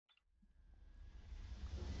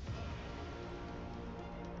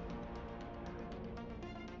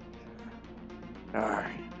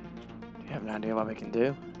have no idea what we can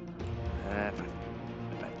do. If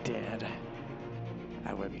I did,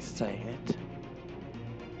 I would be saying it.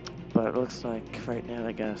 But it looks like right now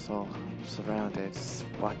they got us all surrounded,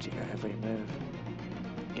 watching our every move.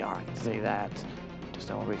 Yeah, I can see that. Just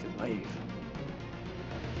know where we can leave.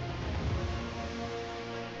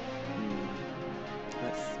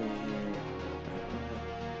 Let's see here.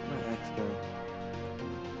 Where did X go?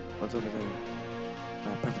 What's over there?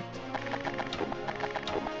 Perfect.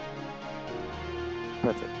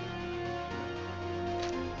 Perfect.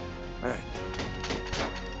 Alright.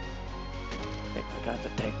 I got to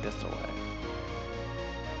take this away.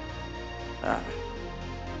 Alright.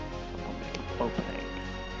 I'll make an opening.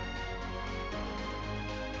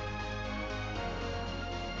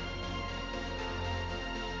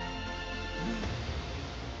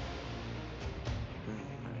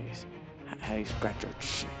 How do you scratch your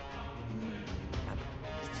chin? I'm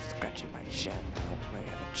scratching my chin. I don't really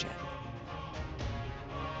have a chin.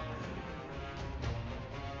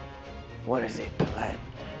 What is it, plan?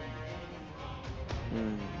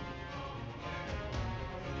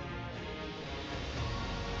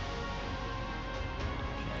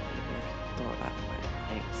 Throw it out of the way.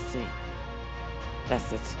 I ain't seen.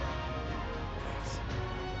 That's it. Nice.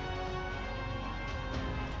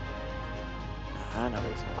 I know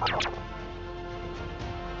he's not.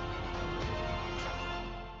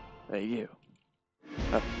 Hey, you.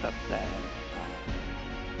 Up there.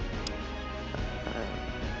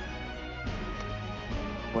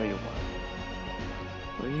 What do you want?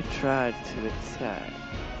 Well, you tried to attack.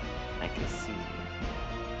 I can see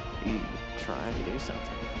you trying to do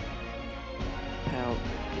something. Pal,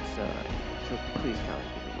 so please kindly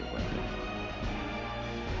give me your weapon.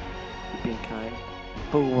 You're being kind,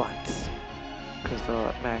 but once. Because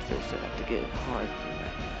the masters have to get hard for me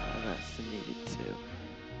right now, and that's needed too.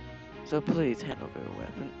 So please hand over your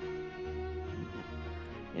weapon.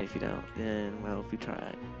 And if you don't, then, well, if you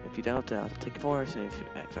try. If you don't, then I'll take force, and if you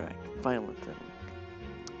act violent, then,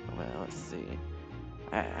 well, let's see.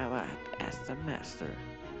 I'll have to ask the master.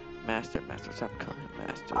 Master, stop calling him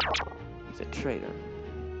master. He's a traitor.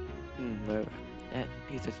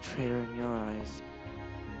 He's a traitor in your eyes.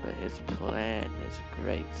 But his plan is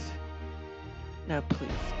great. Now please,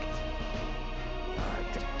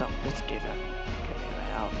 alright, just give him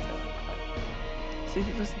out. See, if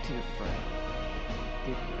you listen to your friend.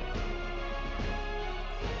 Give me it.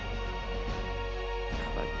 How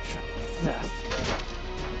about you try this?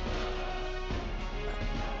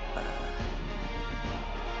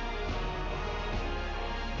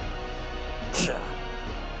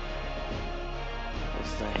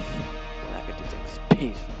 Looks like I could do things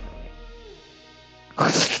peacefully.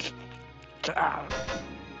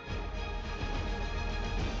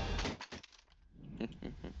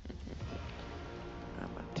 I'm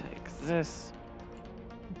gonna take this.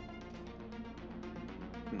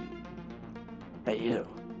 Hey, you.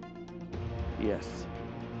 Yes.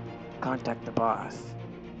 Contact the boss.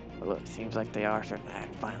 Well, it seems like they are starting to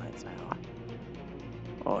act violent now.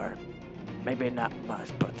 Or maybe not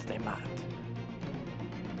much, but they might.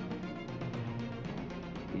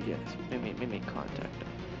 Yes, maybe contact them.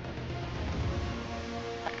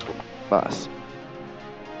 Boss.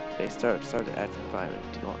 They started acting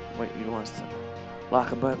violent. You want us to lock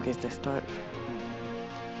them up in case they start?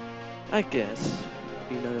 I guess.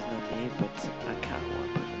 You know there's no need, but I kinda want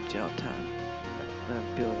to put them in jail time. Let them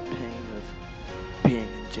feel the pain of being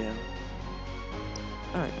in jail.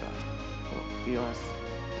 Alright, boss. Well, you want us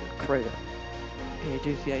to create a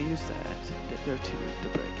pages? Yeah, use that. They're too weak to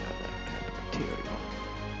break out that kind of material.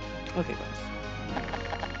 Okay, boss.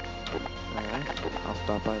 Alright, I'll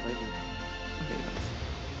stop by later. Okay, boss.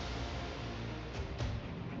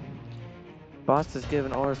 Boss is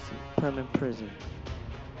giving orders to put him in prison.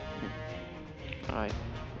 Alright,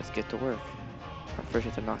 let's get to work. I first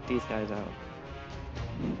have to knock these guys out.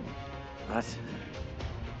 What?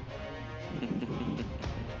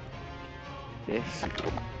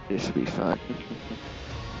 This should be fun.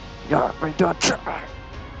 Yeah, we don't try.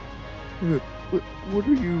 What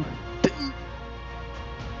are you doing?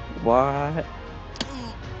 What?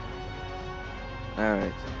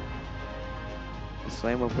 Alright.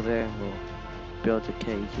 Slam over there and we'll build the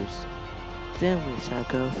cages. Then we shall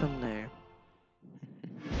go from there.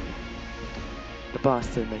 The boss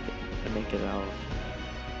did make it out of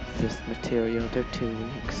this material. They're 2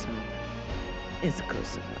 weeks, so it's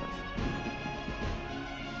close enough.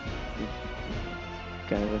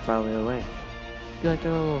 Guys are finally awake. You like a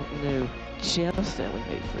little new jail cell we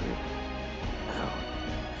made for you? No,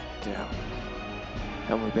 don't.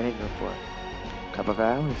 How long have we been in here for? A couple of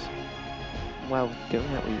hours? while doing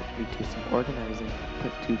that, we do some organizing.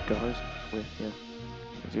 Put 2 guards with you.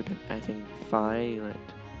 Since you've been acting violent.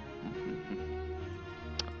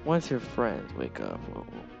 Once your friends wake up,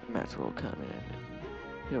 Max will come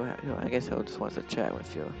in. I guess he'll just want to chat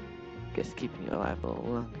with you. Guess keeping you alive a little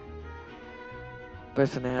longer. But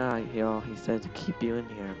for now, he said to keep you in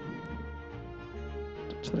here.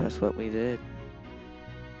 So that's what we did.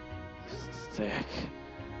 Sick.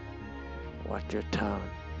 Watch your tongue.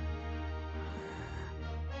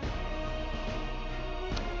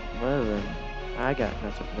 Well then, I got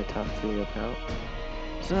nothing to talk to you about.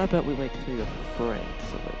 So how about we wait till your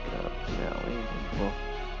friends to wake up, shall we?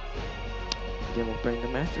 Then we'll bring the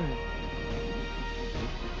master in.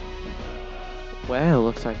 Well,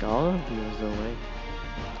 looks like all of you is awake.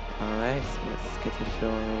 Alright, so let's get the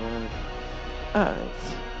show on the road. Alright.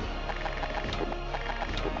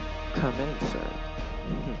 Come in, sir.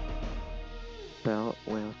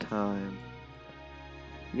 Well time.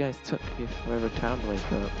 You guys took me forever time to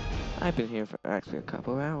wake up. I've been here for actually a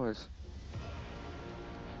couple hours.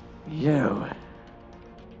 Yo.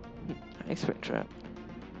 Thanks for trap.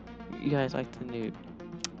 You guys like the new,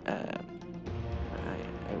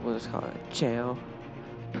 what is it called? Jail?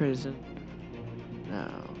 Prison? No.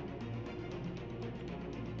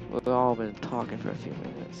 We've all been talking for a few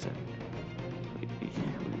minutes and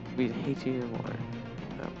we'd hate you more.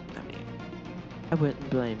 I mean, I wouldn't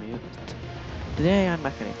blame you, but today I'm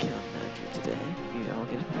not gonna kill none of you today. You all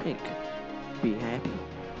get a break. Be happy.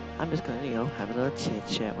 I'm just gonna, have a little chit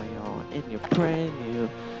chat while y'all in your brand new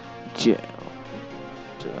jail.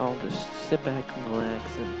 So y'all just sit back and relax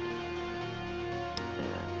and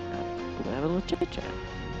we're gonna have a little chit chat.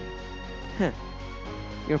 Huh.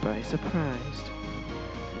 You're probably surprised.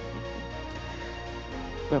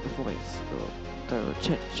 But before we start a little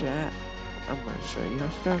chit chat, I'm gonna show you how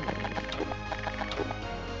strong I am.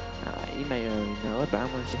 You may already know it, but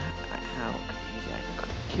I'm gonna show you how easy I can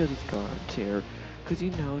kill these guards here. Because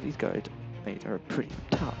these guards are pretty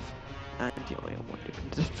tough. I'm the only one who can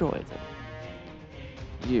destroy them.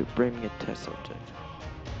 You, bring me a test subject.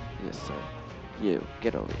 Yes, sir. You,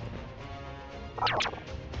 get over here.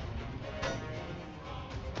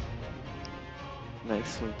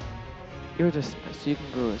 Nicely. You're dismissed. You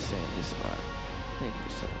can go to Sandy's spot. Thank you,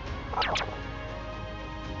 sir.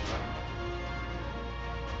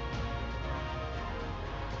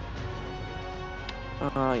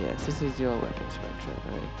 Oh, yes, this is your weapons spectrum,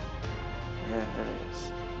 right? Yeah, it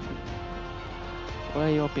is. Well,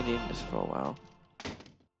 you won't be needing this for a while.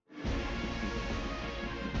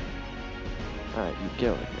 Alright, you get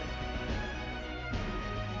over here.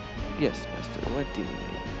 Yes, master, what do you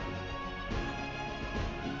need?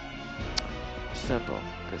 Simple,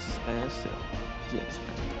 because I have so. Yes,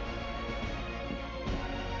 master.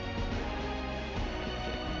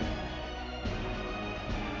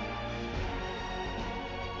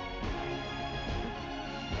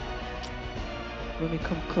 Let me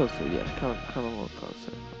come closer, yes, come a little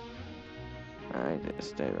closer. Alright,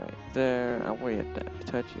 stay right there. I'll worry at that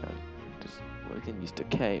touch you. Just looking used to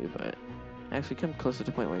K, but actually come closer to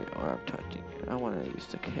the point where I'm touching you. I want to use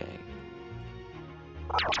the K.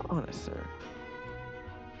 Honest, sir.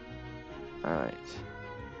 Alright.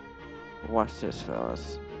 Watch this,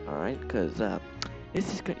 fellas. Alright, because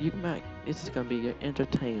this is gonna be your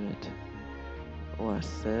entertainment. Watch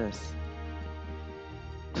this.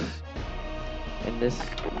 And this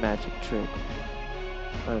magic trick.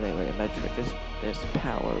 Oh, wait, magic trick is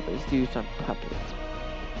power, but it's used on puppets.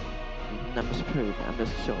 And I'm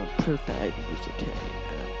just showing proof that I can use the K,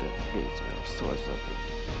 and I'm the reason source of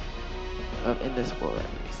it. In this world, at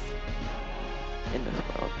least. In this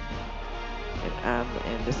world.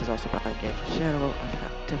 And this is also why I gave Shadow a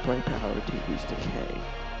temporary power to use the K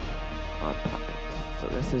on puppets. So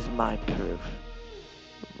this is my proof.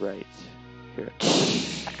 Right here.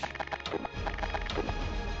 See?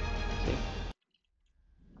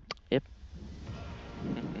 Yep.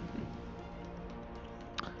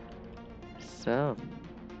 So,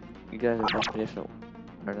 you guys are definition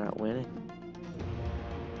are not winning.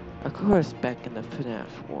 Of course, back in the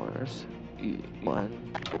FNAF wars, you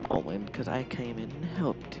won only because I came in and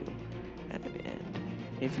helped you at the end.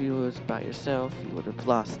 If you was by yourself, you would have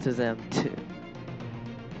lost to them too.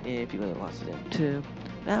 If you would have lost to them too,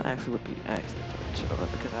 that actually would be accidental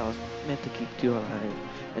because I was meant to keep you alive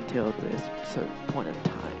until this certain point in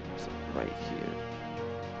time, so right here.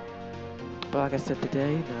 But like I said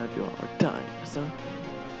today, none of you all are dying, so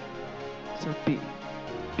be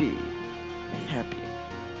happy.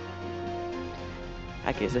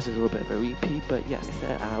 I guess this is a little bit of a repeat, but yes, I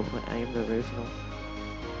said I am the original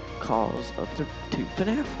cause of the two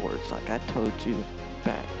FNAF wars, like I told you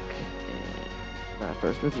back I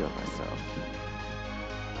first revealed myself.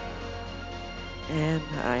 And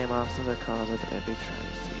I am also the cause of every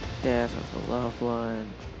tragedy, death of a loved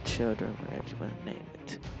one, children, whatever you want to name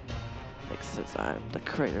it. Since I'm the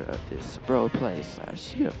creator of this roleplay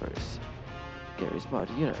slash universe, Gary's Mod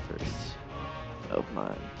universe of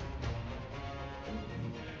mine.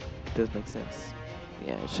 It does make sense.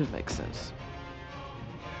 Yeah, it should make sense.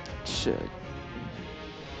 It should.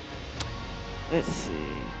 Let's see.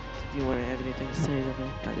 Do you want to have anything to say to me?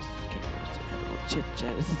 I just came here to have a little chit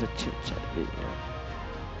chat. This is a chit chat video.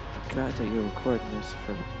 Forgot that you're recording this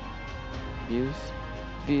for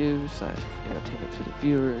views slash entertainment to the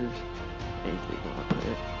viewers. Anything you want to put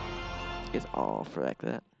it. It's all for like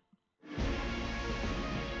that.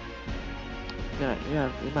 Yeah,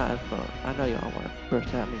 you might as well. I know y'all want to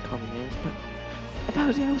burst out me and call me names, but if I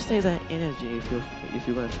was you, I would save that energy if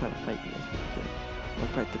you're gonna try to fight me in the future or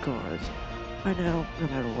fight the guards. Right now, no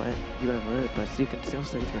matter what, you're gonna murder, but you can still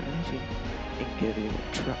save your energy and give you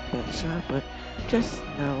a best shot. But just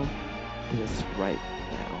know this right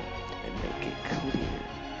now and make it clear.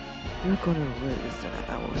 You're gonna lose, and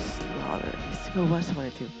I will slaughter every single last one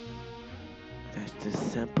of you. That's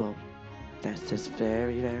just simple. That's just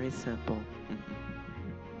very, very simple.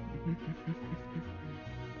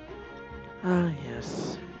 Ah,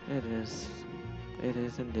 yes, it is. It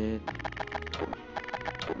is indeed.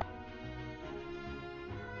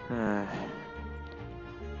 Ah,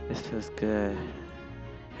 this feels good,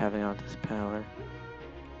 having all this power.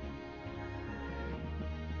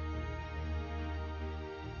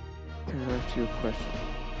 Can I ask you a question?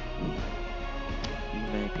 You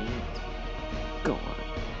may be it. Go on,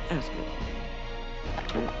 ask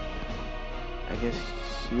it. I guess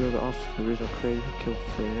you're also the original creator who killed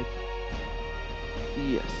Fred.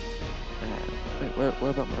 Yes. Wait, what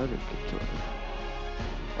about my other killer?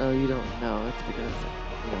 Oh, you don't know. It's because,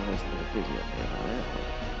 there's no video made about it,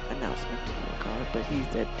 or announcement to your card, but he's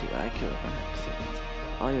dead too. I killed him behind the scenes.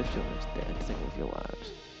 All your children's dead, same with your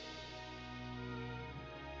wives.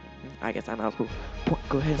 I guess I might as well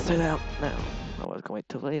go ahead and say that out now. I was going to wait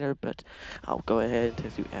till later, but I'll go ahead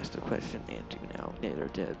since you asked the question and you now they're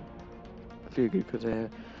dead. I figured because I'm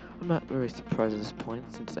not very surprised at this point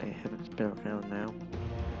since I haven't been around now.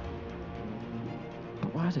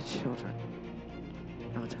 But why the children?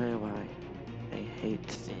 I'll tell you why. I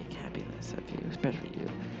hate seeing happiness of you, especially you.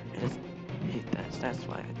 I just hate that. That's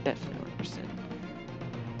why I definitely 100%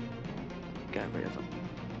 got rid of them.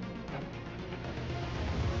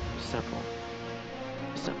 Simple.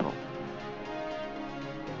 Simple.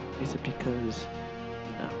 Is it because...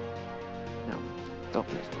 No. Don't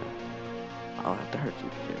finish that. I'll have to hurt you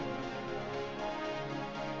to do.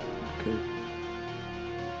 Good.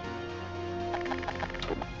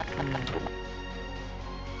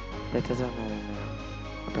 That doesn't matter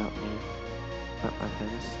now. About me. About my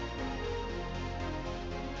face.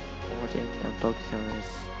 One thing I'm focused on is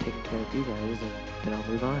taking care of you guys, and then I'll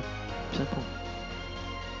move on. Simple.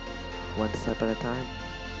 One step at a time.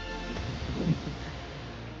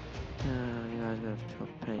 You guys are gonna feel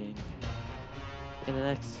pain. And the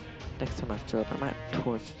next time I show up, I might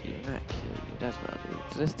torture you, not kill you. That's what I do.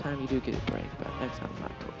 So this time you do get a break, but next time I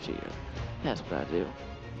might torture you. That's what I do.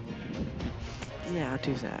 Yeah, I'll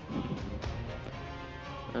do that.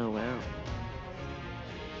 Oh well.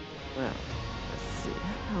 Well, let's see.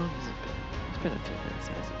 How long has it been? It's been a few minutes,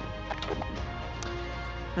 hasn't it?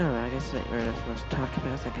 Alright, I guess there ain't nothing much to talk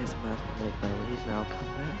about, so I guess I might as well make my leave and I'll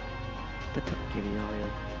come back. But don't give you all your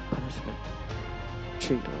punishment.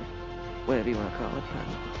 Treatment. Whatever you want to call it,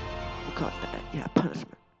 punishment. We'll call it that. Yeah,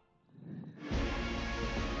 punishment.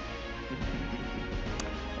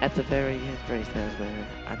 At the very end, Freddy says, where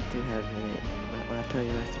I do have when I tell you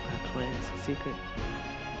I still have plans, secret,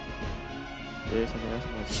 there's something else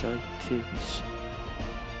I'm going to show you too,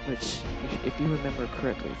 which if you remember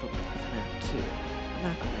correctly from FNAF 2, I'm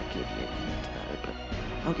not going to give you any hints about it, but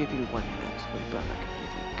I'll give you one hint actually, but I'm not going to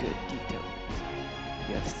give you good detailed hints.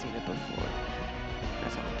 You have seen it before.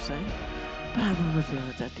 That's all I'm saying. But I will reveal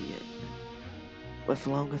it at the end. What's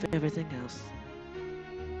along with everything else?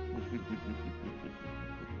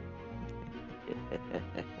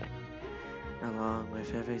 Along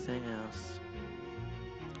with everything else.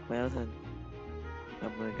 Well then,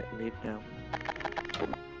 I'm gonna leave now.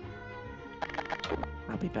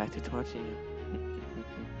 I'll be back to torture you.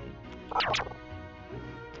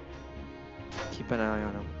 Keep an eye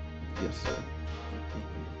on him. Yes, sir.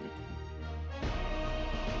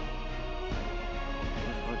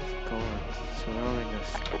 There's all these guards surrounding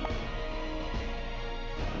us.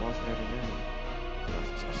 I'm watching every minute.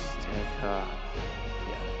 Let's just stay calm.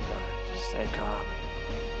 Yeah, just stay calm.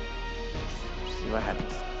 See what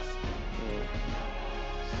happens. Yeah.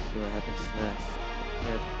 See what happens next.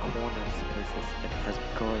 Near the corner of this place it has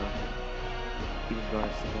a guard on it. Even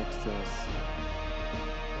guards next to us.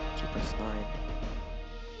 Keep us fine.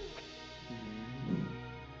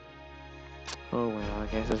 Oh well, I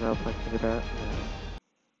guess there's no point thinking about it.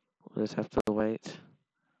 We'll just have to wait.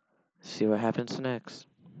 See what happens next.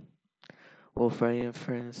 Will Freddy and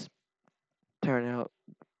friends turn out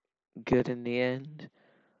good in the end?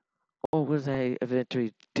 Or will they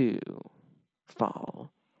eventually do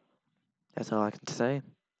fall? That's all I can say.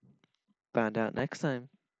 Find out next time.